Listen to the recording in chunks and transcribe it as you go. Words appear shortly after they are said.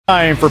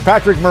Time for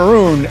Patrick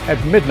Maroon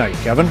at midnight,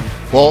 Kevin.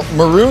 Well,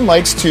 Maroon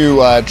likes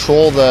to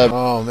troll the...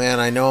 Oh, man,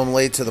 I know I'm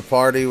late to the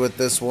party with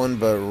this one,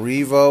 but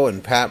Revo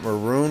and Pat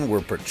Maroon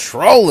were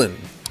patrolling.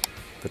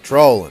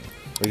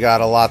 We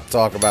got a lot to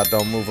talk about.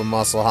 Don't move a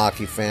muscle,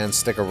 hockey fans.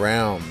 Stick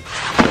around.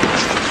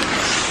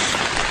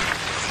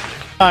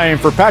 Time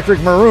for Patrick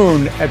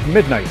Maroon at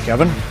midnight,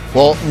 Kevin.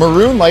 Well,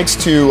 Maroon likes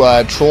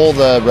to troll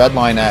the red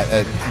line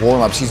at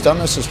warm-ups. He's done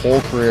this his whole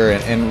career,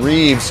 and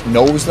Reaves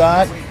knows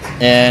that.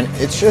 And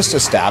it's just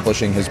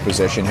establishing his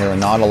position here and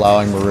not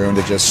allowing Maroon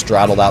to just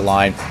straddle that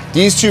line.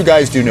 These two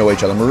guys do know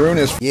each other. Maroon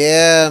is...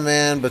 Yeah,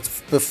 man, but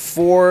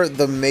before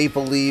the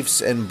Maple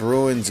Leafs and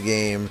Bruins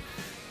game,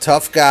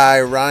 tough guy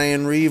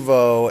Ryan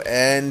Revo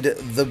and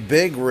the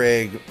big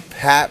rig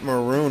Pat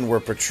Maroon were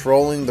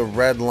patrolling the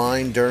red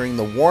line during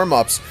the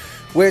warm-ups,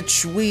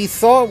 which we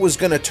thought was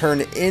going to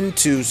turn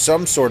into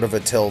some sort of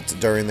a tilt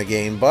during the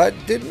game, but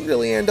didn't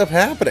really end up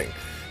happening.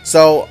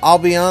 So, I'll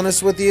be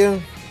honest with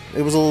you,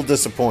 it was a little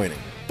disappointing.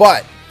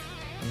 But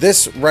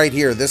this right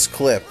here, this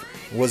clip,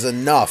 was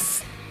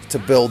enough to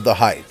build the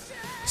hype.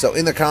 So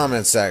in the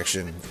comments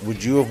section,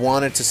 would you have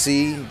wanted to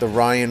see the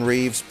Ryan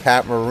Reaves,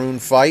 Pat Maroon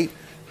fight?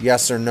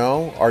 Yes or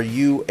no? Are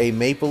you a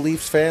Maple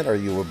Leafs fan? Are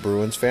you a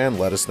Bruins fan?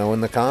 Let us know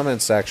in the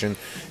comments section.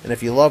 And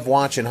if you love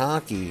watching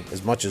hockey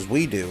as much as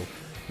we do,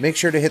 make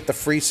sure to hit the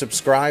free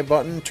subscribe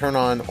button, turn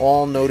on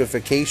all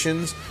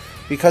notifications,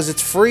 because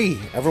it's free.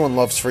 Everyone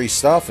loves free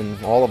stuff,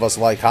 and all of us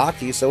like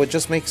hockey, so it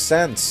just makes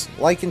sense.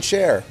 Like and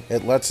share.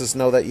 It lets us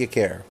know that you care.